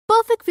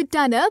perfect fit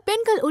ஆன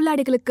பெண்கள்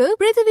உள்ளாடைகளுக்கு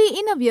prithvi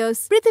innerwears,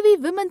 prithvi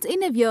women's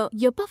innerwear,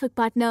 your perfect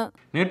partner.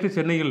 நேற்று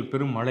சென்னையில்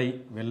பெரும் மழை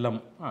வெள்ளம்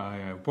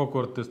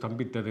போக்குவரத்து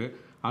ஸ்தம்பித்தது.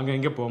 அங்கே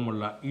எங்கே போக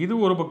முடியல. இது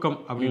ஒரு பக்கம்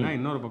அப்படின்னா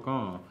இன்னொரு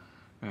பக்கம்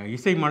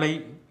இசை மழை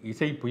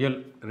இசை புயல்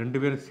ரெண்டு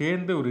பேரும்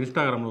சேர்ந்து ஒரு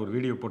இன்ஸ்டாகிராமில் ஒரு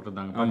வீடியோ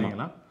போட்டிருந்தாங்க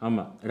பார்த்தீங்களா?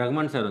 ஆமாம்,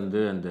 ரஹ்மான் சார் வந்து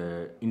அந்த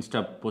இன்ஸ்டா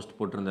போஸ்ட்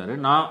போட்டிருந்தாரு.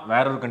 நான்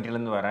வேற ஒரு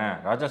கண்ட்ரிலேருந்து வரேன்,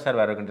 ராஜா சார்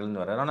வேற ஒரு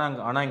கண்ட்ரிலேருந்து வரேன்,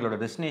 ஆனால் எங்களோட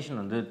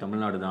டெஸ்டினேஷன் வந்து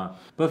தமிழ்நாடு தான்.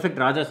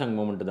 பெர்ஃபெக்ட் ராஜா சாங்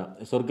மூமெண்ட் தான்.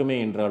 சொர்க்கமே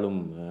என்றாலும்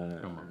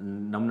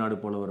நம் நாடு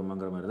போல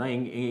வருமாங்கிற மாதிரி தான்.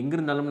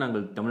 எங்கிருந்தாலும்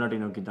நாங்கள்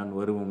தமிழ்நாட்டை நோக்கி தான்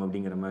வருவோம்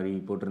அப்படிங்கிற மாதிரி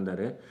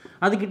போட்டிருந்தாரு.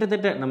 அது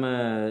கிட்டத்தட்ட நம்ம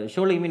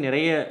ஷோலையுமே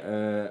நிறைய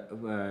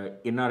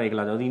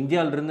என்ஆர்ஐகள், அதாவது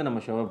இந்தியாவிலிருந்து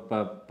நம்ம ஷோவை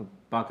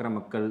பார்க்குற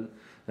மக்கள்,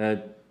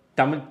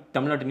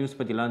 தமிழ்நாட்டு நியூஸ்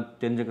பற்றிலாம்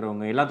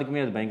தெரிஞ்சுக்கிறவங்க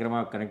எல்லாத்துக்குமே அது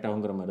பயங்கரமாக கனெக்ட்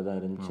ஆகுங்கிற மாதிரி தான்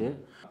இருந்துச்சு.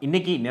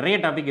 இன்றைக்கி நிறைய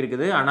டாபிக்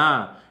இருக்குது.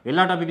 ஆனால்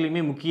எல்லா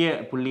டாப்பிக்லையுமே முக்கிய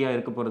புள்ளியாக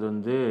இருக்க போகிறது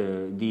வந்து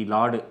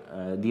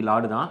தி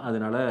லாடு தான்.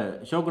 அதனால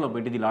ஷோக்குள்ளே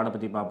போயிட்டு தி லாடை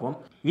பற்றி பார்ப்போம்.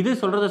 இது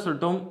சொல்கிறத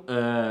சொல்லிட்டோம்.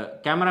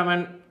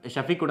 கேமராமேன்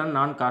ஷஃபிக்குடன்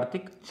நான்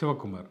கார்த்திக்,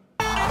 சிவகுமார்.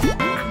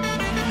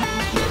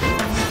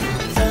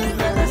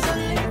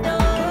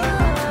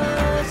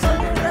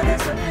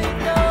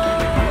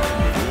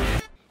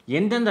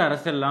 எந்தெந்த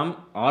அரசெல்லாம்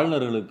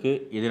ஆளுநர்களுக்கு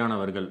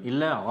எதிரானவர்கள்,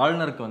 இல்லை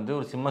ஆளுநருக்கு வந்து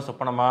ஒரு சிம்ம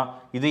சொப்பனமாக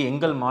இது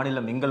எங்கள்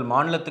மாநிலம், எங்கள்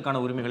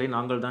மாநிலத்துக்கான உரிமைகளை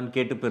நாங்கள் தான்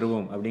கேட்டு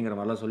பெறுவோம் அப்படிங்கிற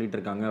மாதிரிலாம் சொல்லிட்டு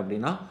இருக்காங்க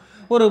அப்படின்னா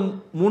ஒரு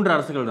 3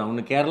 அரசுகள் தான்.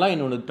 ஒன்று கேரளா,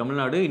 இன்னொன்று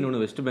தமிழ்நாடு,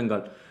 இன்னொன்று வெஸ்ட்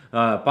பெங்கால்.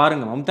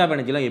 பாருங்கள் மம்தா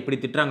பானர்ஜிலாம் எப்படி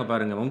திட்டுறாங்க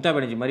பாருங்கள், மம்தா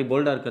பானர்ஜி மாதிரி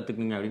போல்டாக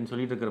கற்றுக்குங்க அப்படின்னு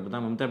சொல்லிட்டு இருக்கிறப்ப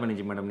தான் மம்தா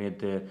பானர்ஜி மேடம்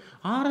நேற்று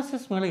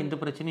ஆர்எஸ்எஸ் மேலே எந்த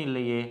பிரச்சனையும்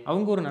இல்லையே,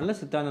 அவங்க ஒரு நல்ல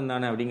சித்தாந்தம்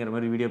தானே அப்படிங்கிற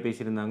மாதிரி வீடியோ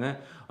பேசியிருந்தாங்க.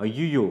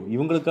 ஐயோ,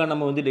 இவங்களுக்காக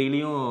நம்ம வந்து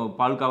டெய்லியும்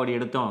பால் காவடி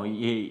எடுத்தோம்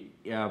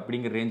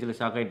அப்படிங்கிற ரேஞ்சில்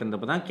ஷாக் ஆகிட்டு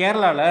இருந்தப்போ தான்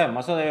கேரளாவில்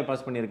மசோதாவை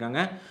பாஸ் பண்ணியிருக்காங்க.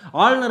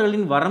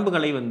 ஆளுநர்களின்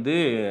வரம்புகளை வந்து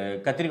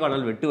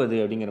கத்திரிக்காலால் வெட்டுவது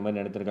அப்படிங்கிற மாதிரி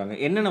நடத்திருக்காங்க.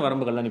 என்னென்ன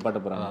வரம்புகள்லாம் நிப்பாட்ட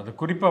போகிறாங்க? அது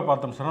குறிப்பாக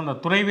பார்த்தோம் சொன்னால் அந்த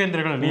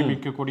துணைவேந்தர்களை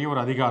நியமிக்கக்கூடிய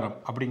ஒரு அதிகாரம்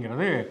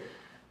அப்படிங்கிறது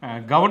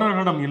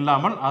கவர்னர்களிடம்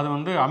இல்லாமல் அது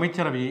வந்து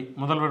அமைச்சரவை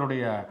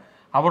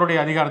அவருடைய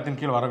அதிகாரத்தின்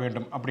கீழ் வர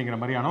வேண்டும் அப்படிங்கிற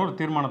மாதிரியான ஒரு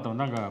தீர்மானத்தை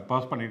வந்து அங்கே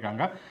பாஸ்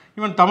பண்ணியிருக்காங்க.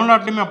 ஈவன்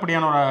தமிழ்நாட்டிலுமே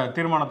அப்படியான ஒரு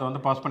தீர்மானத்தை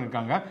வந்து பாஸ்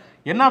பண்ணியிருக்காங்க.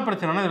 என்ன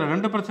பிரச்சனைனா இதில்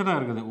 2 பிரச்சனை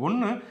இருக்குது.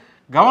 ஒன்று,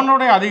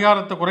 கவர்னருடைய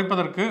அதிகாரத்தை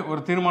குறைப்பதற்கு ஒரு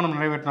தீர்மானம்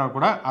நிறைவேற்றினால்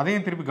கூட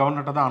அதையும் திருப்பி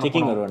கவர்னர்கிட்ட தான்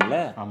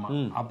அனுப்பணும்.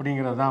 ஆமாம்,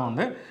 அப்படிங்கிறது தான்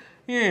வந்து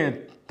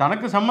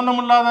தனக்கு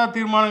சம்பந்தமில்லாத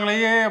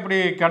தீர்மானங்களையே அப்படி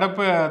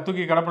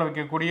தூக்கி கடப்பில்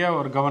வைக்கக்கூடிய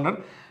ஒரு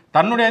கவர்னர்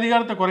தன்னுடைய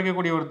அதிகாரத்தை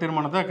குறைக்கக்கூடிய ஒரு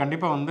தீர்மானத்தை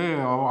கண்டிப்பாக வந்து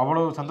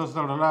அவ்வளோ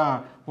சந்தோஷத்தோடலாம்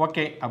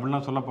ஓகே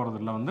அப்படின்லாம் சொல்ல போகிறது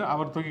இல்லை. வந்து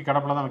அவர் தூக்கி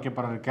கடப்பில் தான் வைக்க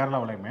போகிறாரு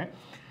கேரளாவிலையுமே.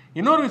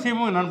 இன்னொரு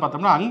விஷயமும் என்னென்னு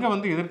பார்த்தோம்னா அங்கே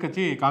வந்து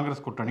எதிர்க்கட்சி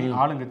காங்கிரஸ் கூட்டணி,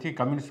 ஆளுங்கட்சி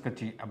கம்யூனிஸ்ட்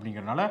கட்சி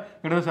அப்படிங்கிறனால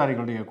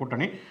இடதுசாரிகளுடைய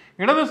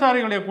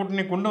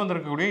கூட்டணி கொண்டு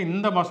வந்திருக்கக்கூடிய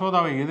இந்த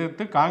மசோதாவை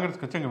எதிர்த்து காங்கிரஸ்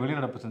கட்சி அங்கே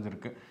வெளிநடப்பு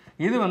செஞ்சுருக்கு.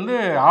 இது வந்து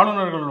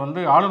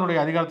ஆளுநருடைய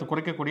அதிகாரத்தை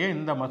குறைக்கக்கூடிய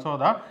இந்த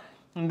மசோதா,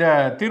 இந்த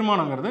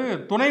தீர்மானங்கிறது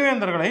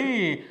துணைவேந்தர்களை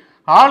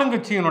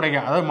ஆளுங்கட்சியினுடைய,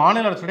 அதாவது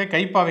மாநில அரசுடைய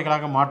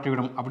கைப்பாவைகளாக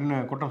மாற்றிவிடும் அப்படின்னு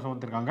குற்றம்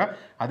சுமத்திருக்காங்க.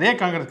 அதே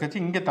காங்கிரஸ் கட்சி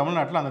இங்கே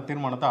தமிழ்நாட்டில் அந்த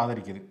தீர்மானத்தை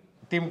ஆதரிக்குது.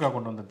 திமுக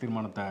கொண்டு வந்த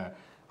தீர்மானத்தை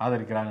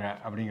ஆதரிக்கிறாங்க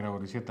அப்படிங்கிற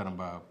ஒரு விஷயத்தை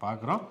நம்ம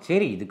பார்க்குறோம்.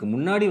 சரி, இதுக்கு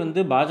முன்னாடி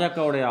வந்து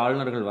பாஜகவுடைய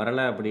ஆளுநர்கள்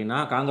வரலை அப்படின்னா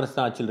காங்கிரஸ்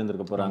தான் ஆட்சியில்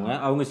இருந்திருக்க போகிறாங்க.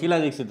 அவங்க ஷீலா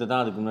தீட்சித்தை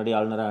தான் அதுக்கு முன்னாடி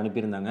ஆளுநராக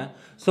அனுப்பியிருந்தாங்க.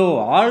 ஸோ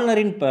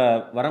ஆளுநரின்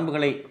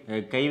வரம்புகளை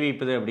கை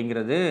வைப்பது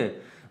அப்படிங்கிறது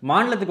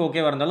மாநிலத்துக்கு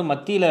ஓகேவா இருந்தாலும்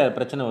மத்தியில்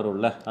பிரச்சனை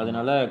வரும்ல.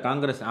 அதனால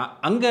காங்கிரஸ்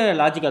அங்கே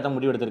லாஜிக்காக தான்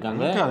முடிவு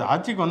எடுத்திருக்காங்க.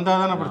 ஆட்சிக்கு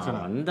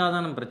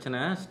வந்தாதான பிரச்சனை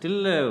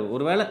ஸ்டில்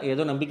ஒருவேளை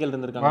ஏதோ நம்பிக்கையில்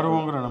இருந்திருக்காங்க,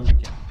 வருவோங்கிற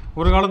நம்பிக்கை.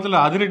 ஒரு காலத்தில்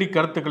அதிரடி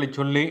கருத்துக்களை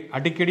சொல்லி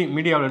அடிக்கடி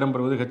மீடியாவில்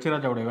இடம்பெறுவது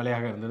ஹெச்ராஜாவுடைய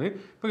வேலையாக இருந்தது.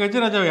 இப்போ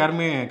ஹெச்ராஜாவை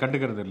யாருமே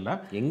கண்டுக்கிறது இல்லை.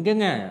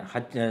 எங்கெங்க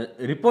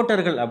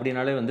ரிப்போர்ட்டர்கள்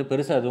அப்படின்னாலே வந்து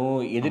பெருசாக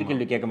அதுவும்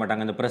எதிர்கேள்வி கேட்க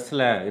மாட்டாங்க அந்த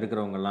ப்ரெஸ்ஸில்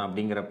இருக்கிறவங்கலாம்.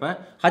 அப்படிங்கிறப்ப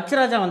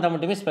ஹெச்ராஜா வந்தால்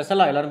மட்டுமே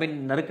ஸ்பெஷலாக எல்லாருமே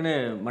நறுக்குன்னு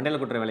மண்டையில்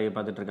கொட்டுற வேலையை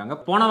பார்த்துட்டு இருக்காங்க.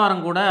 போன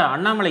வாரம் கூட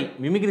அண்ணாமலை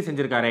மிமிக்ரி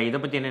செஞ்சிருக்காரு,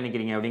 இதை பற்றி என்ன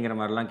நினைக்கிறீங்க அப்படிங்கிற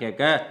மாதிரிலாம்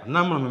கேட்க,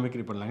 அண்ணாமலை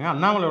மிமிக்ரி பண்ணலாங்க,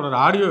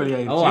 அண்ணாமலையோட ஆடியோ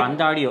வெளியாகிடுச்சு.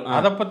 அந்த ஆடியோ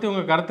அதை பற்றி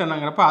உங்கள் கருத்து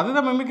என்னங்கிறப்ப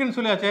அதுதான் மிமிக்ரின்னு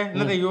சொல்லியாச்சே.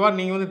 என்னது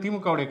நீங்கள் வந்து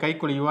திமுகவுடைய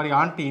கைக்கூலி, யுவாரி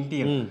ஆன்டி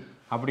இண்டியன்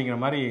அப்படிங்கிற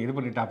மாதிரி இது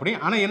பண்ணிட்டா அப்படி.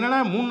 ஆனால் என்னென்னா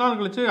 3 நாள்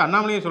கழிச்சு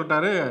அண்ணாமலையே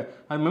சொல்லிட்டாரு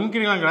அது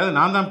மிமிக்ரிலாம் கிடையாது,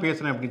 நான் தான்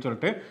பேசுகிறேன் அப்படின்னு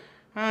சொல்லிட்டு.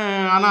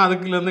 ஆனால்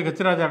அதுக்குலேருந்து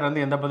ஹெச்ராஜாட்ட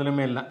வந்து எந்த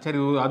பதிலுமே இல்லை. சரி,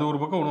 அது ஒரு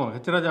பக்கம் விடுவோம்.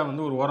 ஹெச்ராஜா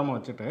வந்து ஒரு ஓரமாக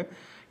வச்சுட்டு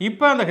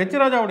இப்போ அந்த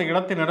ஹெச்ராஜாவுடைய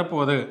இடத்தை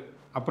நிரப்புவது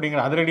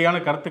அப்படிங்கிற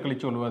அதிரடியான கருத்துக்களை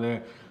சொல்வது,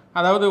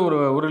 அதாவது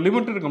ஒரு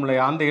லிமிட் இருக்கும்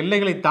இல்லையா, அந்த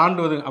எல்லைகளை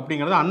தாண்டுவது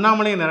அப்படிங்கிறது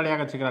அண்ணாமலையே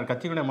நேரடியாக செய்கிறார்.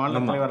 கட்சிகளுடைய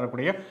மாநில தலைவர்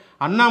வரக்கூடிய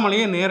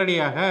அண்ணாமலையே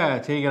நேரடியாக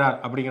செய்கிறார்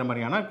அப்படிங்கிற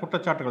மாதிரியான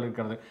குற்றச்சாட்டுகள்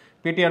இருக்கிறது.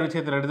 பிடிஆர்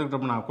விஷயத்தில்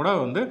எடுத்துக்கிட்டோம்னா கூட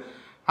வந்து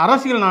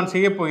அரசியல் நான்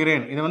செய்ய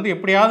போகிறேன், இதை வந்து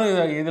எப்படியாவது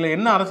இதில்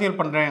என்ன அரசியல்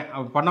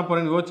பண்ண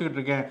போகிறேன்னு யோசிச்சுக்கிட்டு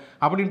இருக்கேன்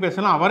அப்படின்னு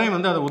பேசலாம். அவரே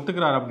வந்து அதை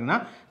ஒத்துக்கிறார். அப்படின்னா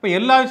இப்போ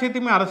எல்லா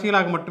விஷயத்தையுமே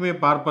அரசியலாக மட்டுமே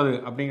பார்ப்பது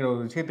அப்படிங்கிற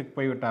ஒரு விஷயத்துக்கு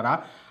போய்விட்டாரா?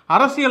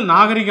 அரசியல்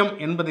நாகரிகம்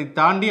என்பதை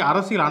தாண்டி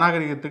அரசியல்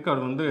அநாகரிகத்துக்கு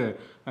அவர் வந்து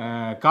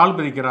கால்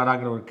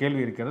பதிக்கிறாராங்கிற ஒரு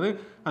கேள்வி இருக்கிறது.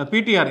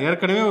 பிடிஆர்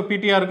ஏற்கனவே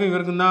பிடிஆருக்கும்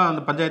இவருக்கும் தான்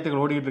அந்த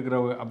பஞ்சாயத்துகள் ஓடிக்கிட்டு இருக்கிற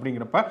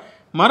அப்படிங்கிறப்ப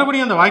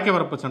மறுபடியும் அந்த வாய்க்க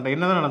வரப்பு சண்டை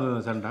என்னதான்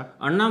நடந்தது சண்டை?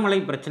 அண்ணாமலை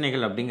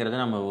பிரச்சனைகள் அப்படிங்கிறத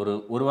நம்ம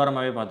ஒரு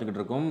வாரமாகவே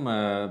பார்த்துக்கிட்டு இருக்கோம்.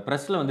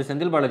 ப்ரெஸ்ஸில் வந்து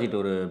செந்தில் பாலாஜிட்டு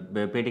ஒரு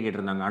பேட்டி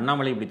கேட்டிருந்தாங்க.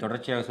 அண்ணாமலை இப்படி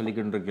தொடர்ச்சியாக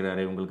சொல்லிக்கிட்டு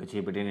இருக்கிறாரு உங்களுக்கு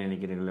கட்சியை பற்றி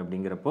நினைக்கிறீர்கள்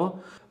அப்படிங்கிறப்போ,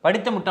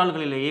 படித்த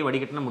முட்டாள்களிலேயே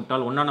வடிகட்டின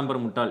முட்டாள் 1ஆம்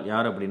நம்பர் முட்டாள்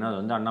யார் அப்படின்னா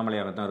அது வந்து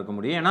அண்ணாமலையாகத்தான் இருக்க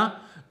முடியும். ஏன்னா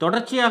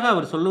தொடர்ச்சியாக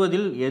அவர்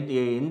சொல்லுவதில்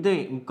எந்த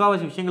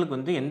முக்காவாசி விஷயங்களுக்கு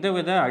வந்து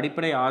எந்தவித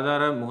அடிப்படை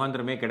ஆதார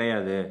முகாந்திரமே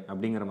கிடையாது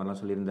அப்படிங்கிற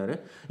மாதிரிலாம் சொல்லியிருந்தாரு.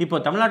 இப்போ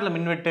தமிழ்நாட்டில்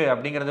மின்வெட்டு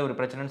அப்படிங்கிறத ஒரு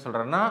பிரச்சனைன்னு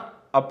சொல்கிறேன்னா,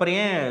 அப்புறம்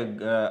ஏன்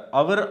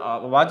அவர்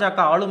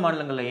பாஜக ஆளும்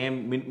மாநிலங்களில் ஏன்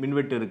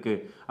மின்வெட்டு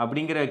இருக்குது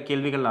அப்படிங்கிற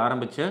கேள்விகள்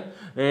ஆரம்பித்து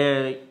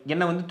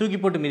என்னை வந்து தூக்கி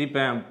போட்டு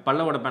மிதிப்பேன்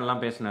பல்ல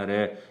உடப்பேன்லாம் பேசினார்.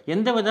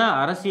 எந்தவித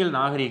அரசியல்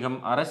நாகரிகம்,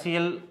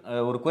 அரசியல்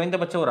ஒரு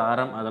குறைந்தபட்ச ஒரு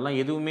அறம் அதெல்லாம்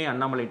எதுவுமே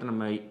அண்ணாமலைகிட்ட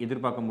நம்ம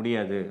எதிர்பார்க்க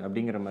முடியாது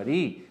அப்படிங்கிற மாதிரி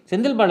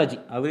செந்தில் பாலாஜி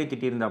அவரே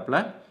திட்டியிருந்தாப்புல.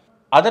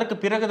 அதற்கு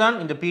பிறகுதான்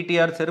இந்த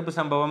பிடிஆர் செருப்பு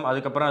சம்பவம்,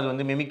 அதுக்கப்புறம் அது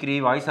வந்து மிமிக்ரி,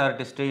 வாய்ஸ்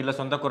ஆர்டிஸ்ட்டு, இல்லை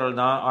சொந்த குரல்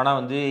தான், ஆனால்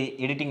வந்து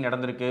எடிட்டிங்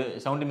நடந்திருக்கு,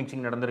 சவுண்டு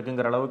மிக்சிங்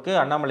நடந்திருக்குங்கிற அளவுக்கு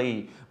அண்ணாமலை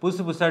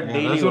புதுசாக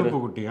டெய்லி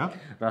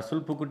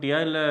ரசூல் பூக்குட்டியா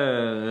இல்லை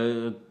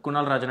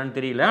குணால் ராஜனான்னு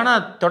தெரியல,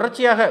 ஆனால்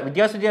தொடர்ச்சியாக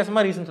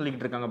வித்தியாசமாக ரீசன்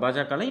சொல்லிக்கிட்டு இருக்காங்க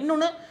பாஜகவில்.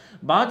 இன்னொன்று,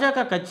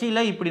 பாஜக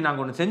கட்சியில் இப்படி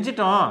நாங்கள் ஒன்று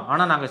செஞ்சிட்டோம்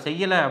ஆனால் நாங்கள்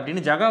செய்யலை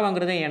அப்படின்னு ஜகா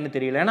வாங்குறதே ஏன்னு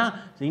தெரியல. ஏன்னா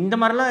இந்த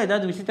மாதிரிலாம்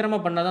ஏதாவது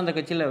விசித்திரமாக பண்ணால் தான் அந்த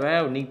கட்சியில்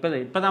நீ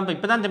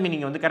இப்போதான் தம்பி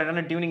நீங்கள் வந்து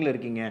கரெக்டான டியூனிங்கில்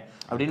இருக்கீங்க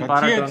அப்படின்னு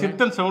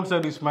பாராட்டுவாங்க.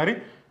 மாதிரி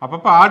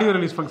அப்பப்ப ஆடியோ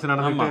ரிலீஸ் ஃபங்க்ஷன்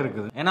நடந்துட்டே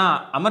இருக்குது. ஏன்னா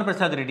அமர்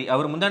பிரசாத் ரெட்டி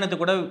அவர் முந்தானத்து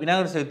கூட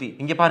விநாயகர் சதுர்த்தி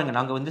இங்கே பாருங்க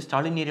நாங்கள் வந்து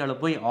ஸ்டாலின்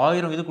ஏரியாவில் போய்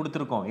 1000 இது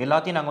கொடுத்துருக்கோம்,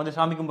 எல்லாத்தையும் நாங்கள் வந்து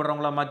சாமி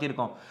கும்பிட்றவங்களா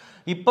மாற்றிருக்கோம்.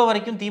 இப்போ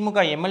வரைக்கும்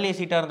திமுக எம்எல்ஏ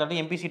சீட்டாக இருந்தாலும்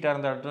எம்பி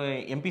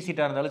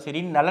சீட்டாக இருந்தாலும்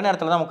சரி, நல்ல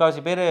நேரத்தில் தான்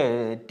முக்கால்வாசி பேர்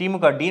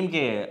திமுக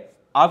டிஎம்கே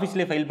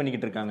ஆஃபீஸ்லேயே ஃபைல்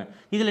பண்ணிக்கிட்டு இருக்காங்க.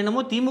 இதில்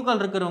என்னமோ திமுக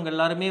இருக்கிறவங்க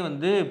எல்லாருமே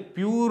வந்து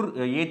பியூர்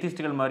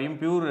ஏத்திஸ்டுகள் மாதிரியும்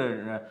பியூர்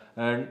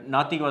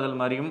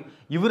நாத்திகவாதல் மாதிரியும்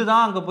இவர்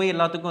தான் அங்கே போய்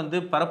எல்லாத்துக்கும்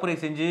வந்து பரப்புரை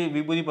செஞ்சு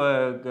விபூதி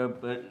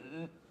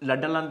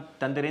லட்டெல்லாம்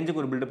தந்த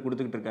ரேஞ்சுக்கு ஒரு பில்டப்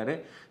கொடுத்துக்கிட்டு இருக்காரு.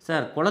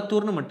 சார்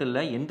கொளத்தூர்னு மட்டும்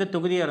இல்லை, எந்த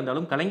தொகுதியாக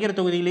இருந்தாலும் கலைஞர்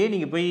தொகுதியிலேயே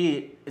நீங்கள் போய்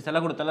சிலை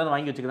கொடுத்தாலும்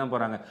வாங்கி வச்சுக்க தான்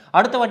போகிறாங்க.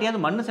 அடுத்த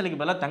வாட்டியாவது மண்ணு சிலைக்கு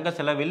பதிலாக தங்க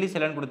சிலை, வெள்ளி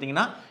சிலைன்னு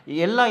கொடுத்தீங்கன்னா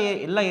எல்லா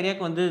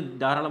ஏரியாவுக்கும் வந்து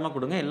தாராளமாக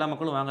கொடுங்க, எல்லா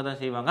மக்களும் வாங்க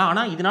தான் செய்வாங்க.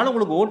 ஆனால் இதனால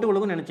உங்களுக்கு ஓட்டு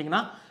விழுகும்னு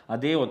நினச்சிங்கன்னா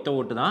அதே ஒத்த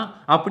ஓட்டு தான்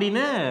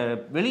அப்படின்னு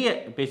வெளியே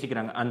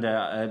பேசிக்கிறாங்க. அந்த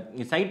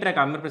சைட்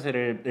ட்ராக் அமர் பிரசாத்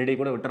ரெட்டி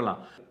கூட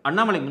விட்டுறலாம்.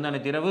 அண்ணாமலை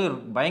முந்தான இரவு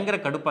பயங்கர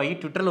கடுப்பாகி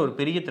ட்விட்டரில் ஒரு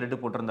பெரிய த்ரெட்டு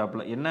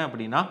போட்டிருந்தாப்புல. என்ன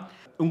அப்படின்னா,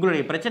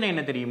 உங்களுடைய பிரச்சனை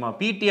என்ன தெரியுமா,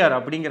 பிடிஆர்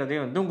அப்படிங்கிறதே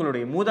வந்து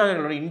உங்களுடைய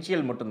மூதாதையர்களோட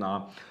இனிஷியல் மட்டும்தான்.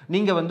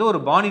 நீங்கள் வந்து ஒரு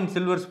born in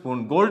silver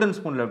spoon, golden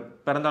ஸ்பூனில்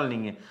பிறந்தால்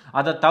நீங்கள்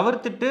அதை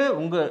தவிர்த்துட்டு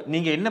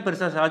நீங்கள் என்ன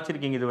பெருசாக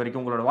சாதிச்சிருக்கீங்க இது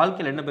வரைக்கும், உங்களோட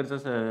வாழ்க்கையில் என்ன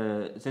பெருசாக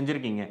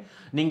செஞ்சுருக்கீங்க,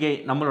 நீங்கள்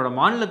நம்மளோட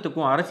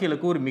மாநிலத்துக்கும்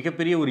அரசியலுக்கும் ஒரு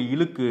மிகப்பெரிய ஒரு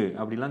இழுக்கு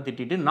அப்படிலாம்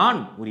திட்டிட்டு,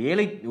 நான் ஒரு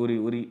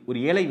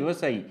ஏழை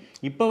விவசாயி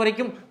இப்போ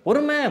வரைக்கும்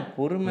பொறுமை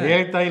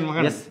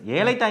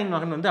ஏழை தாயின்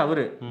மகன் வந்து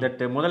அவரு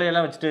தட்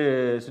முதலையெல்லாம் வச்சுட்டு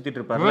சுத்திட்டு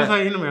இருப்பாரு.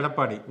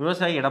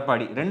 விவசாயி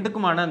எடப்பாடி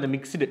ரெண்டுக்குமான அந்த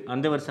மிக்ஸ்டு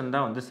அந்த வெர்ஷன்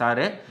தான் வந்து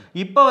சாரு.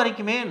 இப்போ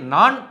வரைக்குமே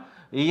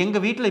எங்க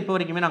வீட்டில் இப்போ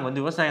வரைக்குமே நாங்கள்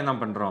வந்து விவசாயம்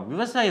தான் பண்றோம்,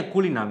 விவசாய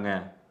கூலி நாங்க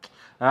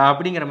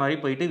அப்படிங்கிற மாதிரி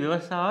போயிட்டு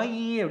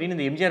விவசாயி அப்படின்னு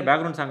இந்த எம்ஜிஆர்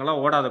பேக்ரவுண்ட் சாங்கெல்லாம்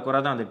ஓடாத குறை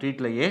தான் அந்த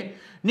ட்வீட்லையே.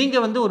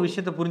 நீங்கள் வந்து ஒரு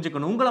விஷயத்தை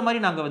புரிஞ்சுக்கணும், உங்களை மாதிரி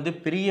நாங்கள் வந்து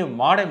பெரிய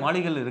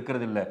மாளிகள்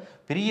இருக்கிறது இல்லை,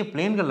 பெரிய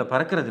பிளேன்களில்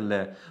பறக்கிறது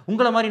இல்லை,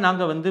 உங்களை மாதிரி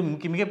நாங்கள் வந்து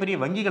மிகப்பெரிய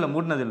வங்கிகளை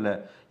மூடினதில்லை.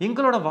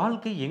 எங்களோட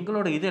வாழ்க்கை,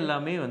 எங்களோட இது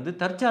எல்லாமே வந்து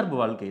தற்சார்பு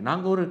வாழ்க்கை.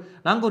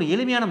 நாங்கள் ஒரு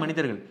எளிமையான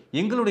மனிதர்கள்.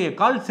 எங்களுடைய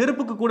கால்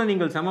செருப்புக்கு கூட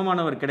நீங்கள்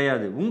சமமானவர்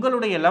கிடையாது.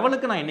 உங்களுடைய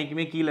லெவலுக்கு நான்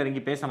என்றைக்குமே கீழே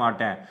இறங்கி பேச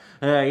மாட்டேன்,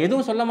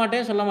 எதுவும் சொல்ல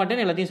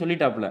மாட்டேன்னு எல்லாத்தையும்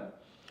சொல்லிட்டாப்புல.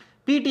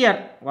 பிடிஆர்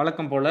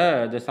வழக்கம் போல்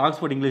இந்த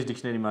ஆக்ஸ்போர்ட் இங்கிலீஷ்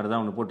டிக்ஷனரி மாதிரி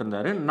தான் ஒன்று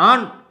போட்டிருந்தாரு.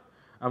 நான்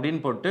அப்படின்னு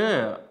போட்டு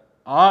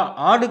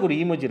ஆடுக்கு ஒரு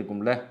ஈமோஜி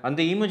இருக்கும்ல, அந்த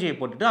ஈமோஜியை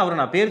போட்டுட்டு அவரை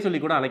நான் பேர் சொல்லி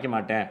கூட அழைக்க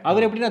மாட்டேன்,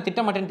 அவர் எப்படி நான்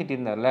திட்ட மாட்டேன்னு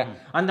திட்டிருந்தார்ல,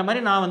 அந்த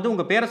மாதிரி நான் வந்து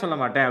உங்கள் பேரை சொல்ல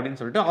மாட்டேன்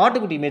அப்படின்னு சொல்லிட்டு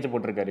ஆட்டுக்குட்டி இமேஜை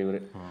போட்டிருக்காரு இவர்.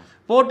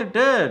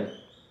 போட்டுட்டு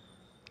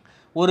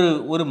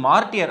ஒரு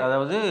மார்ட்டியர்,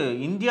 அதாவது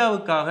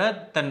இந்தியாவுக்காக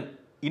தன்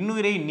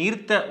இன்னுயிரை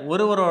நீர்த்த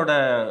ஒருவரோட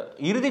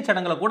இறுதிச்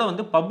சடங்குல கூட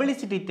வந்து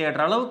பப்ளிசிட்டி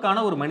தேடுற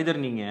அளவுக்கான ஒரு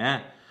மனிதர்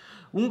நீங்கள்.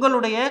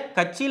 உங்களுடைய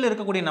கட்சியில்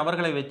இருக்கக்கூடிய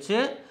நபர்களை வச்சு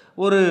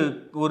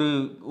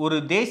ஒரு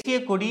தேசிய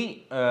கொடி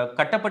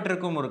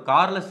கட்டப்பட்டிருக்கும் ஒரு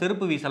காரில்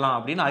செருப்பு வீசலாம்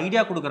அப்படின்னு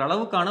ஐடியா கொடுக்குற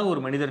அளவுக்கான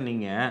ஒரு மனிதர்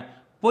நீங்கள்.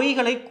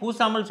 பொய்களை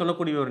கூசாமல்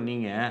சொல்லக்கூடியவர்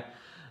நீங்கள்.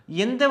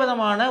 எந்த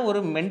விதமான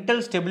ஒரு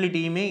மென்டல்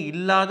ஸ்டெபிலிட்டியுமே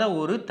இல்லாத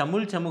ஒரு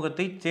தமிழ்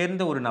சமூகத்தை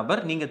சேர்ந்த ஒரு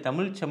நபர். நீங்கள்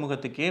தமிழ்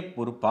சமூகத்துக்கே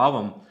ஒரு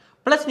பாவம்.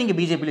 ப்ளஸ் நீங்கள்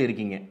பிஜேபியில்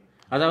இருக்கீங்க.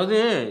 அதாவது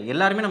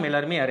நம்ம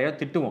எல்லாருமே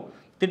யாரையாவது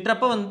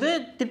திட்டுறப்ப வந்து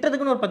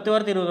திட்டத்துக்குன்னு ஒரு 10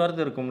 வாரத்து 20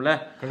 வாரத்து இருக்கும்ல,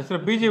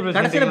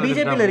 கடைசியில்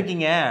பிஜேபியில்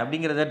இருக்கீங்க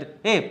அப்படிங்கிறத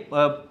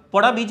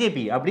பொடா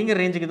பிஜேபி அப்படிங்கிற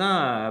ரேஞ்சுக்கு தான்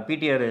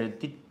பிடிஆர்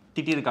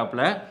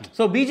திட்டிருக்காப்புல.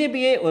 ஸோ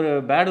பிஜேபியே ஒரு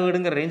பேட்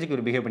வேர்டுங்கிற ரேஞ்சுக்கு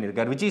ஒரு பிஹேவ்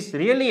பண்ணியிருக்காரு, which is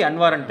really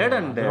unwarranted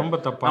and ரொம்ப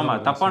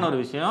தப்பான ஒரு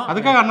விஷயம்.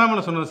 அதுக்காக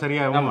அண்ணாமலை சொன்னது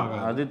சரியா?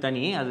 அது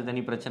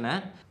தனி பிரச்சனை.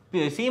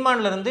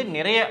 சீமான்ல இருந்து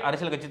நிறைய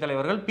அரசியல் கட்சி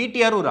தலைவர்கள்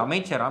பிடிஆர் ஒரு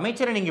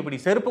அமைச்சரை நீங்க இப்படி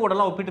செருப்பு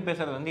கூடலாம் ஒப்பிட்டு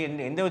பேசுறது வந்து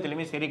எந்த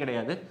விதத்திலுமே சரி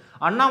கிடையாது.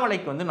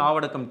 அண்ணாமலைக்கு வந்து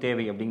நாவடக்கம்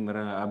தேவை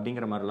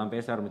அப்படிங்கிற மாதிரிலாம்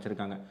பேச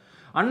ஆரம்பிச்சிருக்காங்க.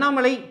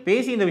 அண்ணாமலை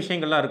பேசி இந்த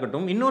விஷயங்கள்லாம்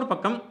இருக்கட்டும். இன்னொரு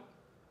பக்கம்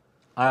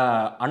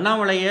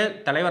அண்ணாமலையை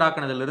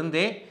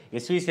தலைவராக்கினதுலேருந்தே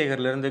எஸ்வி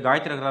சேகர்லேருந்து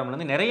காயத்ரி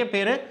அகர்வால்லேருந்து நிறைய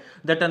பேர்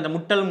அந்த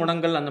முட்டல்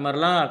முடங்கல் அந்த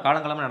மாதிரிலாம்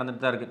காலங்காலமாக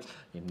நடந்துட்டு தான் இருக்குது.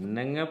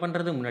 என்னங்க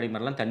பண்ணுறது, முன்னாடி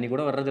மாதிரிலாம் தண்ணி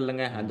கூட வர்றது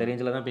இல்லைங்க, அந்த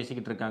ரேஞ்சில் தான்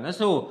பேசிக்கிட்டு இருக்காங்க.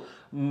 ஸோ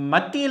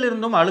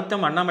மத்தியிலிருந்தும்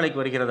அழுத்தம்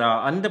அண்ணாமலைக்கு வருகிறதா,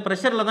 அந்த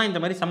ப்ரெஷரில் தான்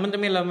இந்த மாதிரி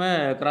சம்மந்தமே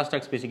இல்லாமல் கிராஸ்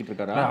டாக்ஸ் பேசிக்கிட்டு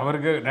இருக்காரா?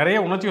 அவருக்கு நிறைய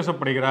உணர்ச்சி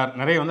வசப்படுகிறார்,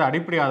 நிறைய வந்து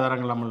அடிப்படை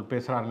ஆதாரங்கள் நம்ம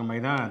பேசுகிறாங்க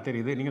மாதிரி தான்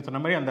தெரியுது. நீங்கள்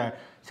சொன்ன மாதிரி அந்த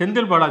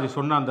செந்தில் பாலாஜி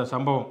சொன்ன அந்த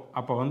சம்பவம்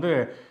அப்போ வந்து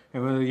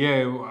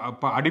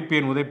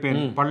அடிப்பேன் உதைப்பேன்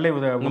பல்லை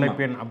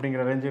உதைப்பேன்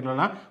அப்படிங்கிற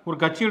ரேஞ்சுலாம் ஒரு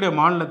கட்சியுடைய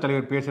மாநில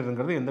தலைவர்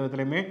பேசுறதுங்கிறது எந்த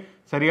விதத்துலையுமே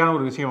சரியான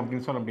ஒரு விஷயம்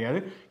அப்படின்னு சொல்ல முடியாது.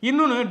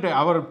 இன்னொன்று,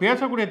 அவர்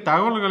பேசக்கூடிய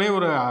தகவல்களே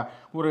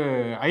ஒரு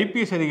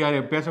ஐபிஎஸ்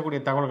அதிகாரி பேசக்கூடிய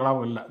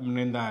தகவல்களாகவும் இல்லை.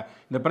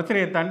 இந்த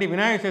பிரச்சனையை தாண்டி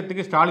விநாயகர்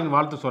சதுர்த்திக்கு ஸ்டாலின்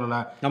வாழ்த்து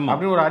சொல்லலை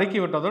அப்படின்னு ஒரு அறிக்கை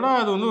விட்டதோட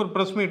அது வந்து ஒரு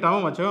ப்ரெஸ்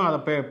மீட்டாகவும் வச்சோம் அதை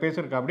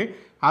பேசியிருக்கா. அப்படி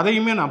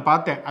அதையுமே நான்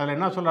பார்த்தேன். அதில்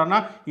என்ன சொல்கிறாருன்னா,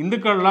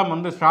 இந்துக்கள்லாம்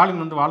வந்து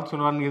ஸ்டாலின் வந்து வாழ்த்து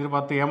சொல்லுவார்னு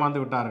எதிர்பார்த்து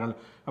ஏமாந்து விட்டார்கள்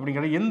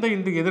அப்படிங்கிற எந்த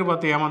இந்துக்கு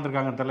எதிர்பார்த்து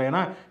ஏமாந்துருக்காங்கன்னு தெரியல.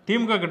 ஏன்னா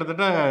திமுக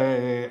கிட்டத்தட்ட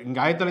இங்கே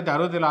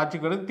 1967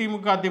 ஆட்சிக்கு வருது,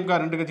 திமுக அதிமுக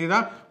 2 கட்சி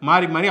தான்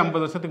மாறி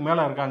 50 வருஷத்துக்கு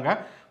மேலே இருக்காங்க.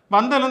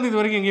 வந்ததுலேருந்து இது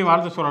வரைக்கும் எங்கேயும்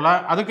வாழ்த்து சொல்லலை.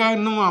 அதுக்காக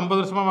இன்னும்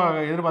 50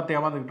 வருஷமாக எதிர்பார்த்து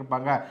ஏமாந்துக்கிட்டு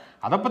இருப்பாங்க.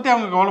 அதை பற்றி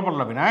அவங்க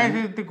கவலைப்படல. விநாயகர்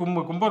சதுர்த்தி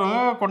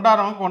கும்புறவங்க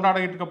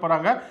கொண்டாடிக்கிட்டு இருக்க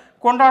போகிறாங்க,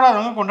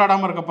 கொண்டாடாதவங்க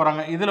கொண்டாடாமல் இருக்க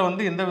போகிறாங்க. இதில்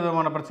வந்து எந்த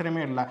விதமான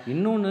பிரச்சனையுமே இல்லை.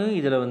 இன்னொன்று,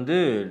 இதில் வந்து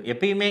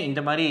எப்பயுமே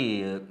இந்த மாதிரி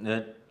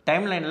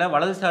டைம்லைனில்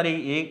வலதுசாரி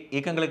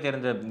இயக்கங்களை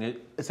சேர்ந்த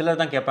சிலர்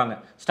தான் கேட்பாங்க,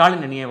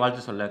 ஸ்டாலின் என்னையே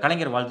வாழ்த்து சொல்ல,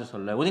 கலைஞர் வாழ்த்து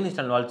சொல்ல, உதயநிதி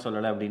ஸ்டாலின் வாழ்த்து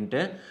சொல்லலை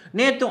அப்படின்ட்டு.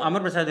 நேற்றும்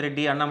அமர் பிரசாத்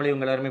ரெட்டி, அண்ணாமலை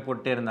இவங்க எல்லாருமே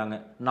போட்டுட்டே இருந்தாங்க.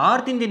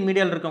 நார்த் இந்தியன்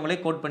மீடியாவில் இருக்கவங்களே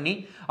கோட் பண்ணி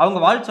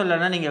அவங்க வாழ்த்து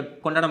சொல்லலைன்னா நீங்கள்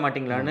கொண்டாட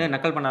மாட்டீங்களான்னு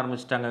நக்கல் பண்ண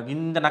ஆரம்பிச்சிட்டாங்க.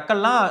 இந்த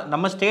நக்கல்லாம்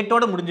நம்ம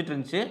ஸ்டேட்டோட முடிஞ்சிட்டு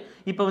இருந்துச்சு.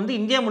 இப்போ வந்து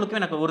இந்தியா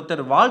முழுக்க எனக்கு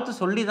ஒருத்தர்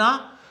வாழ்த்து சொல்லி தான்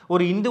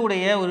ஒரு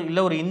இந்துவுடைய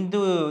ஒரு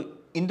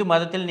இந்து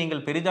மதத்தில்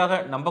நீங்கள் பெரிதாக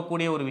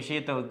நம்பக்கூடிய ஒரு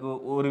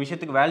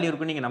விஷயத்துக்கு வேல்யூ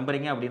இருக்குன்னு நீங்கள்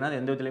நம்புறீங்க அப்படின்னா அது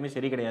எந்த விதத்துலையுமே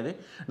சரி கிடையாது.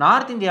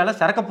 நார்த் இந்தியாவில்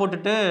சரக்கை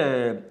போட்டுட்டு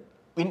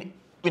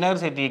விநாயகர்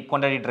சதுர்த்தி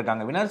கொண்டாடிட்டு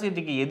இருக்காங்க. விநாயகர்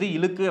சதுர்த்திக்கு எது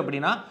இழுக்கு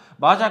அப்படின்னா,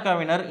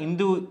 பாஜகவினர்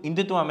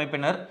இந்துத்துவ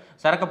அமைப்பினர்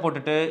சரக்க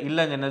போட்டுட்டு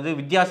இல்லை என்னது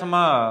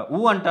வித்தியாசமாக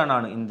ஊவன்ட்டா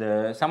நான் இந்த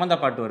சமந்தா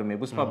பாட்டு வருமே,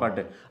 புஷ்பா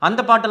பாட்டு,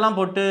 அந்த பாட்டெல்லாம்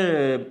போட்டு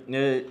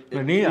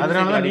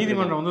அதனால தான்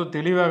நீதிமன்றம் வந்து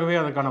தெளிவாகவே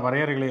அதுக்கான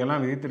வரையறைகளை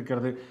எல்லாம்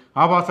விதித்திருக்கிறது.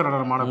 ஆபாச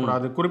நடனம்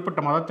ஆடக்கூடாது,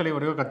 குறிப்பிட்ட மத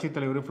தலைவரையோ கட்சி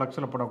தலைவரையோ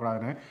ஃப்ளக்ஸில்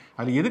போடக்கூடாதுன்னு.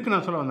 அது எதுக்கு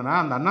நான் சொல்ல வந்தேன்னா,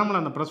 அந்த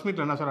அண்ணாமலை அந்த ப்ரெஸ்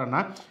மீட்டில் என்ன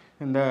சொல்கிறாருன்னா,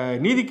 இந்த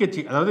நீதி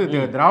கட்சி, அதாவது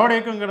திராவிட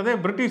இயக்கங்கிறதே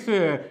பிரிட்டிஷ்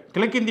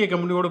கிழக்கிந்திய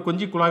கம்பெனியோட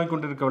கொஞ்சி குழாவி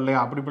கொண்டு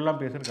இருக்கவில்லையா அப்படி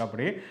இப்படிலாம் பேசியிருக்கா.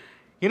 அப்படி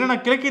என்னன்னா,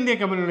 கிழக்கிந்திய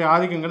கம்பெனியுடைய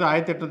ஆதிக்கங்கிறது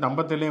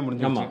 1857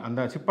 முடிஞ்சிருச்சு.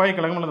 அந்த சிப்பாய்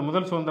கழகம் அல்லது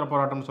முதல் சுதந்திர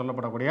போராட்டம்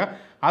சொல்லப்படக்கூடிய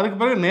அதுக்கு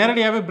பிறகு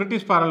நேரடியாகவே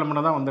பிரிட்டிஷ்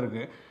பாராளுமன்றம் தான்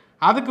வந்திருக்கு.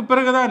 அதுக்கு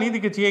பிறகுதான் நீதி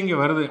கட்சியே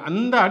இங்கே வருது.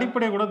 அந்த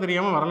அடிப்படையை கூட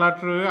தெரியாமல்,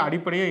 வரலாற்று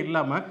அடிப்படையே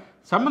இல்லாமல்,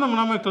 சம்மந்தம்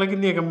இல்லாமல்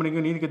கிழக்கிந்திய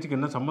கம்பெனிக்கும் நீதி கட்சிக்கு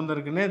என்ன சம்மந்தம்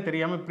இருக்குன்னே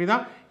தெரியாமல் இப்படி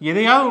தான்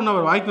எதையாவது ஒன்று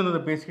அவர் வாய்க்கு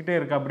வந்ததை பேசிக்கிட்டே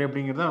இருக்கா.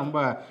 அப்படிங்கிறது ரொம்ப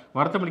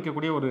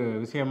வருத்தமளிக்கக்கூடிய ஒரு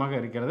விஷயமாக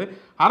இருக்கிறது.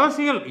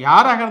 அரசியல்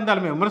யாராக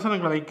இருந்தாலுமே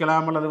விமர்சனங்களை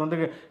வைக்கலாம் அல்லது வந்து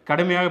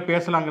கடுமையாக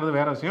பேசலாங்கிறது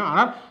வேற விஷயம்.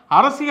 ஆனால்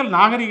அரசியல்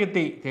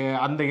நாகரிகத்தை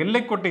அந்த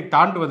எல்லைக்கோட்டை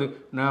தாண்டுவது,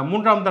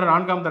 3ஆம் தர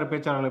 4ஆம் தர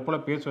பேச்சாளர்களை போல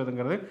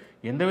பேசுவதுங்கிறது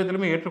எந்த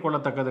விதத்திலுமே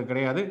ஏற்றுக்கொள்ளத்தக்கது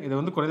கிடையாது. இது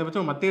வந்து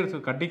குறைந்தபட்சம் மத்திய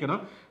அரசு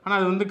கண்டிக்கணும். ஆனால்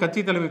அது வந்து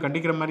கட்சி தலைமை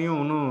கண்டிக்கிற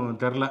மாதிரியும் ஒன்றும்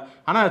தெரில.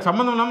 ஆனால்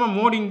சம்மந்தம் இல்லாமல்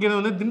மோடி இங்கே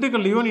வந்து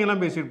திண்டுக்கல்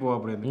லியோனியெல்லாம் பேசிட்டு போவோம்.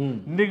 அப்படின்னு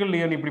திண்டுக்கல்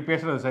லியோனி இப்படி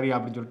பேசுறது சரி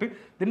அப்படின்னு சொல்லிட்டு,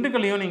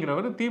 திண்டுக்கல்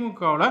லியோனிங்கிறவர்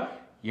திமுகவில்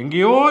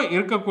எங்கேயோ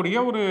இருக்கக்கூடிய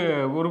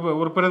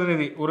ஒரு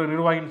பிரதிநிதி, ஒரு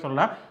நிர்வாகின்னு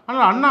சொல்லலாம்.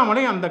 ஆனால்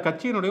அண்ணாமலை அந்த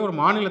கட்சியினுடைய ஒரு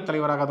மாநில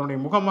தலைவராக, அதனுடைய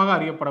முகமாக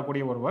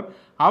அறியப்படக்கூடிய ஒருவர்.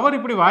 அவர்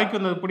இப்படி வாய்க்கு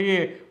வந்தது இப்படியே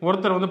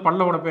ஒருத்தர் வந்து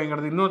பல்ல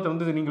உடைப்பேங்கிறது, இன்னொருத்தர்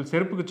வந்து நீங்கள்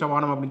செருப்புக்கு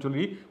சமானம் அப்படின்னு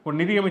சொல்லி ஒரு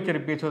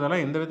நிதியமைச்சரை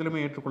பேசுவதெல்லாம் எந்த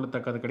விதத்திலுமே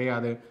ஏற்றுக்கொள்ளத்தக்கது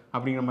கிடையாது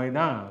அப்படிங்கிற மாதிரி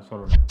தான்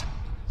சொல்லணும்.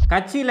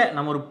 கட்சியில்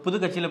நம்ம ஒரு புது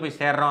கட்சியில் போய்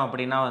சேர்றோம்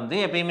அப்படின்னா வந்து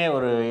எப்பயுமே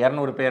ஒரு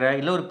 200 பேரை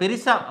இல்லை ஒரு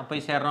பெருசாக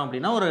போய் சேர்றோம்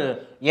அப்படின்னா ஒரு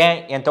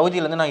என்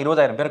தொகுதியிலேருந்து நான்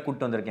 20,000 பேரை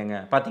கூப்பிட்டு வந்திருக்கேங்க,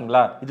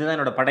 பார்த்தீங்களா, இதுதான்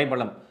என்னோட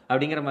படைபலம்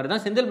அப்படிங்கிற மாதிரி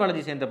தான் செந்தில்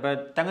பாலாஜி சேர்ந்தப்ப,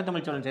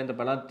 தங்கத்தமிழ்ச்சோழன்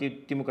சேர்ந்தப்பெல்லாம்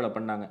திமுக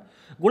பண்ணாங்க.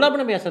 குலாப்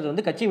நபி ஆசாத்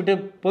வந்து கட்சி விட்டு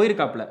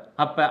போயிருக்காப்புல.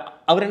 அப்போ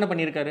அவர் என்ன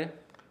பண்ணியிருக்காரு?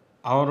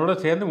 அவரோட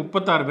சேர்ந்து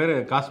 36 பேர்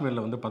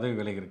காஷ்மீரில் வந்து பதவி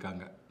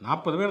விலகியிருக்காங்க.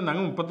 40 பேர்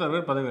இருந்தாங்க, 36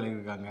 பேர் பதவி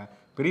விலகியிருக்காங்க.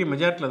 பெரிய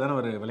மெஜாரிட்டியில் தானே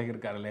அவர்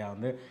விலகியிருக்கார் இல்லையா.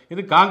 வந்து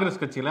இது காங்கிரஸ்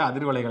கட்சியில்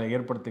அதிர்வலைகளை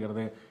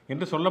ஏற்படுத்துகிறது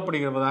என்று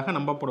சொல்லப்படுகிறதாக,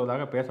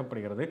 நம்பப்படுவதாக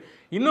பேசப்படுகிறது.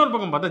 இன்னொரு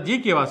பக்கம் பார்த்தா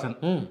ஜி.கே. வாசன்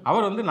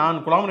அவர் வந்து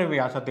நான் குலாம் நபி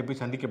ஆசாத்தை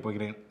போய் சந்திக்க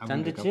போகிறேன்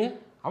சந்திச்சு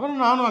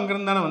அவரும் நானும்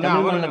அங்கிருந்தானே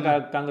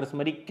வந்து காங்கிரஸ்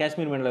மாதிரி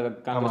காஷ்மீர் மாநில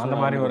காங்கிரஸ்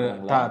அந்த மாதிரி ஒரு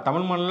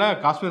தமிழ் மாநில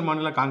காஷ்மீர்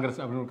மாநில காங்கிரஸ்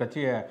அப்படின்னு ஒரு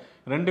கட்சியை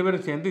 2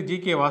 பேரும் சேர்ந்து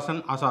ஜி.கே. வாசன்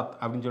ஆசாத்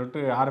அப்படின்னு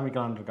சொல்லிட்டு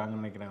ஆரம்பிக்கலான்னு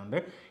இருக்காங்கன்னு நினைக்கிறேன். வந்து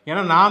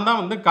ஏன்னா நான் தான்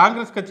வந்து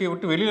காங்கிரஸ் கட்சியை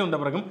விட்டு வெளியில் வந்த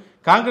பிறகும்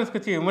காங்கிரஸ்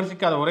கட்சியை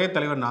விமர்சிக்காத ஒரே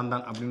தலைவர் நான்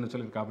தான் அப்படின்னு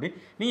சொல்லியிருக்கா. அப்படி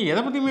நீங்கள்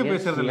எதை பற்றியுமே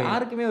பேசுறது இல்லை,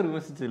 யாருக்குமே ஒரு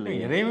விமர்சிச்சது இல்லை,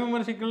 எதையும்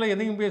விமர்சிக்கல,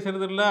 எதையும்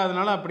பேசுறது இல்லை.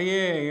 அதனால அப்படியே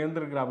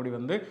இருந்திருக்கிறா. அப்படி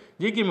வந்து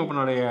ஜி.கே.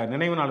 மூப்பனுடைய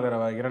நினைவு நாள் வேற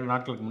 2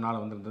 நாட்களுக்கு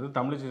முன்னால் வந்திருந்தது.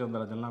 தமிழிசை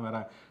சவுந்தரராஜன்லாம் வேற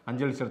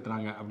அஞ்சலி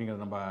செலுத்தினாங்க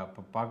அப்படிங்கிறத நம்ம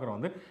பார்க்குறோம்.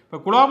 வந்து இப்போ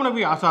குலாம்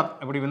நபி ஆசாத்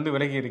அப்படி வந்து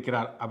விலகி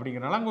இருக்கிறார்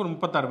அப்படிங்கிறனால அங்கே ஒரு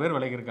 36 பேர்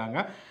விலகி இருக்காங்க.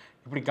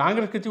 இப்படி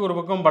காங்கிரஸ் கட்சி ஒரு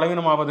பக்கம்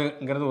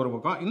பலவீனமாவதுங்கிறது ஒரு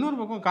பக்கம். இன்னொரு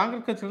பக்கம்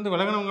காங்கிரஸ் கட்சியிலேருந்து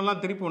விலகினவங்கலாம்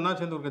திருப்பி ஒன்றா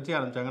சேர்ந்து ஒரு கட்சி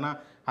ஆரம்பிச்சாங்கன்னா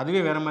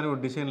அதுவே வேற மாதிரி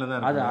ஒரு டிசைனில்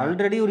தான் அது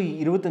ஆல்ரெடி ஒரு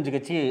 25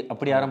 கட்சி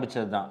அப்படி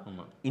ஆரம்பிச்சது தான்.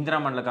 இந்திரா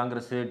மாநில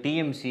காங்கிரஸ்,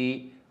 டிஎம்சி,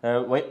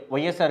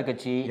 ஒய்எஸ்ஆர்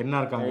கட்சி,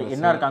 என்ஆர் காங்கிரஸ்,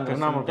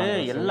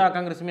 எல்லா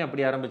காங்கிரஸுமே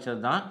அப்படி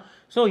ஆரம்பிச்சது தான்.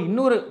 ஸோ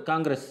இன்னொரு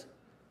காங்கிரஸ்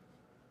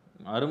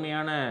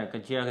அருமையான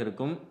கட்சியாக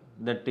இருக்கும்.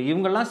 தட்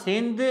இவங்கெல்லாம்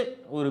சேர்ந்து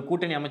ஒரு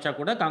கூட்டணி அமைச்சா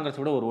கூட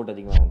காங்கிரஸோட ஒரு ஓட்டு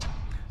அதிகமாகும்.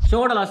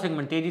 ஷோட லாஸ்ட்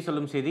செக்மெண்ட் தேதி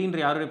சொல்லும் செய்தி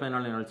இன்று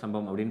 614 நாள்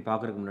சம்பவம் அப்படின்னு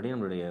பார்க்கறதுக்கு முன்னாடி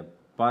நம்மளுடைய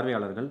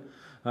பார்வையாளர்கள்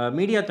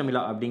மீடியா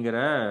தமிழா அப்படிங்கிற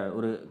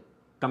ஒரு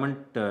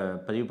கமெண்ட்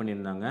பதிவு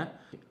பண்ணியிருந்தாங்க.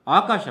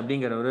 ஆகாஷ்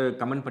அப்படிங்கிற ஒரு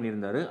கமெண்ட்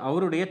பண்ணியிருந்தார்.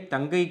 அவருடைய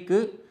தங்கைக்கு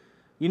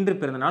இன்று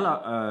பிறந்தநாள்,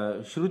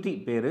 ஸ்ருதி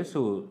பேர். ஸோ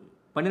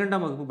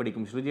 12ஆம் வகுப்பு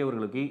படிக்கும் ஸ்ருதி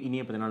அவர்களுக்கு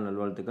இனிய பிறந்தநாள்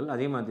நல்வாழ்த்துக்கள்.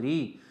 அதே மாதிரி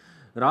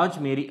ராஜ்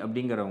மேரி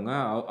அப்படிங்கிறவங்க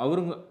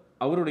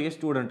அவருடைய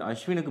ஸ்டூடெண்ட்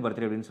அஸ்வினுக்கு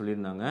பர்த்டே அப்படின்னு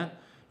சொல்லியிருந்தாங்க.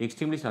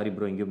 எக்ஸ்ட்ரீம்லி சாரி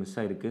ப்ரோ, எங்கேயோ மிஸ்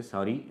ஆகிருக்கு,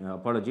 sorry,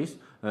 apologies.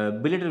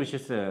 Belated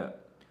wishes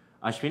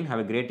Ashwin,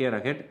 have a great year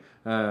ahead.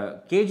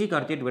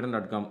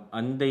 kg.karthi@twitter.com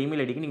அந்த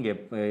இமெயில் ஐடிக்கு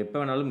நீங்கள் எப்போ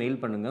வேணாலும் மெயில்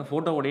பண்ணுங்கள்,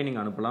 ஃபோட்டோவோடய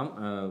நீங்கள் அனுப்பலாம்.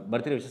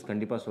 பர்த்டே விஷஸ்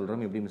கண்டிப்பாக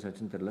சொல்கிறோம், எப்படி மிஸ்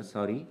ஆச்சுன்னு தெரில,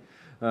 சாரி.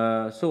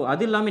 ஸோ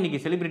அது இல்லாமல் இன்றைக்கி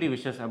செலிபிரிட்டி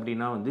விஷஸ்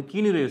அப்படின்னா வந்து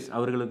கீனு ரீவ்ஸ்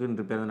அவர்களுக்கு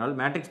இன்று பிறந்தநாள்.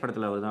 மேட்ரிக்ஸ்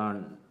படத்தில் அவர் தான்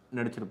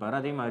நடிச்சிருப்பார்.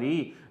 அதே மாதிரி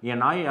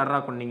என் நாயை யாரா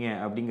கொண்டீங்க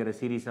அப்படிங்கிற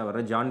சீரீஸாக வர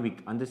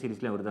ஜான்விக் அந்த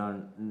சீரீஸில் அவர் தான்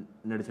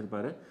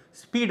நடிச்சிருப்பார்.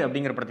 ஸ்பீட்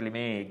அப்படிங்கிற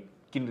படத்துலையுமே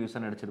கீனு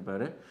ரீவ்ஸாக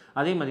நடிச்சிருப்பார்.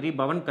 அதே மாதிரி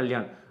பவன்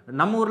கல்யாண்,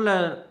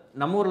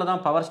 நம்ம ஊரில்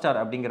தான் பவர் ஸ்டார்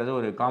அப்படிங்கிறது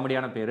ஒரு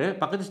காமெடியான பேர்,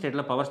 பக்கத்து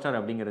ஸ்டேட்டில் பவர் ஸ்டார்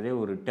அப்படிங்கிறதே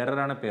ஒரு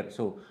டெரரான பேர்.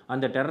 ஸோ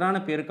அந்த டெரரான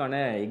பேருக்கான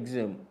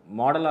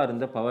மாடலாக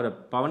இருந்த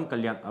பவன்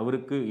கல்யாண்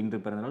அவருக்கு இன்று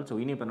பிறந்தநாள். ஸோ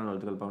இனிய பிறந்தநாள்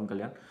வாழ்த்துக்கள் பவன்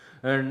கல்யாண்.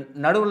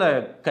 நடுவில்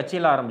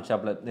கட்சியில்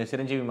ஆரம்பித்தாப்புல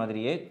சிரஞ்சீவி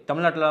மாதிரியே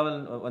தமிழ்நாட்டில்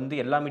வந்து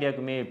எல்லா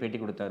மீடியாவுக்குமே பேட்டி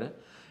கொடுத்தாரு.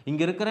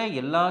 இங்கே இருக்கிற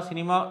எல்லா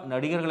சினிமா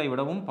நடிகர்களை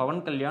விடவும்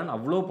பவன் கல்யாண்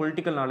அவ்வளோ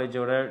பொலிட்டிக்கல்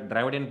நாலேஜோட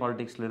டிராவிடியன்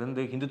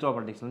பாலிடிக்ஸ்லேருந்து ஹிந்துத்துவா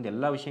பாலிடிக்ஸ்லேருந்து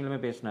எல்லா விஷயங்களுமே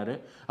பேசினார்.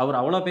 அவர்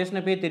அவ்வளோ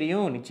பேசினப்பே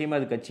தெரியும் நிச்சயமாக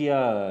அது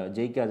கட்சியாக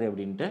ஜெயிக்காது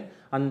அப்படின்ட்டு.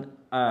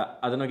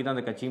 அதை நோக்கி தான்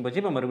அந்த கட்சியும்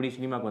போச்சு. இப்போ மறுபடியும்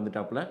சினிமாவுக்கு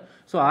வந்துட்டாப்புல.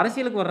 ஸோ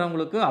அரசியலுக்கு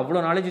வர்றவங்களுக்கு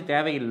அவ்வளோ நாலேஜ்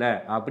தேவையில்லை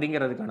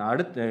அப்படிங்கிறதுக்கான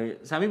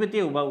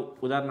சமீபத்திய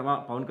உதாரணமாக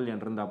பவன்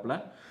கல்யாண்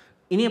இருந்தாப்புல.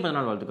 இனிய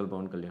பிறந்தநாள் வாழ்த்துக்கள்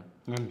பவன் கல்யாண்.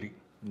 நன்றி.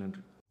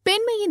 நன்றி.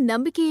 பெண்மையின்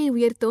நம்பிக்கையை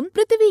உயர்த்தும்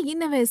பிருத்திவி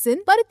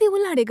இன்னவர்ஸின் பருத்தி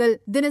உள்ளாடைகள்.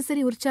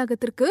 தினசரி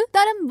உற்சாகத்திற்கு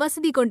தரம்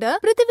வசதி கொண்ட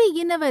பிருத்திவி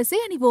இன்னவர்ஸை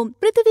அணிவோம்.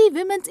 பிருத்திவி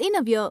விமென்ஸ்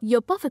இன்னவியர்,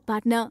 your perfect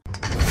partner.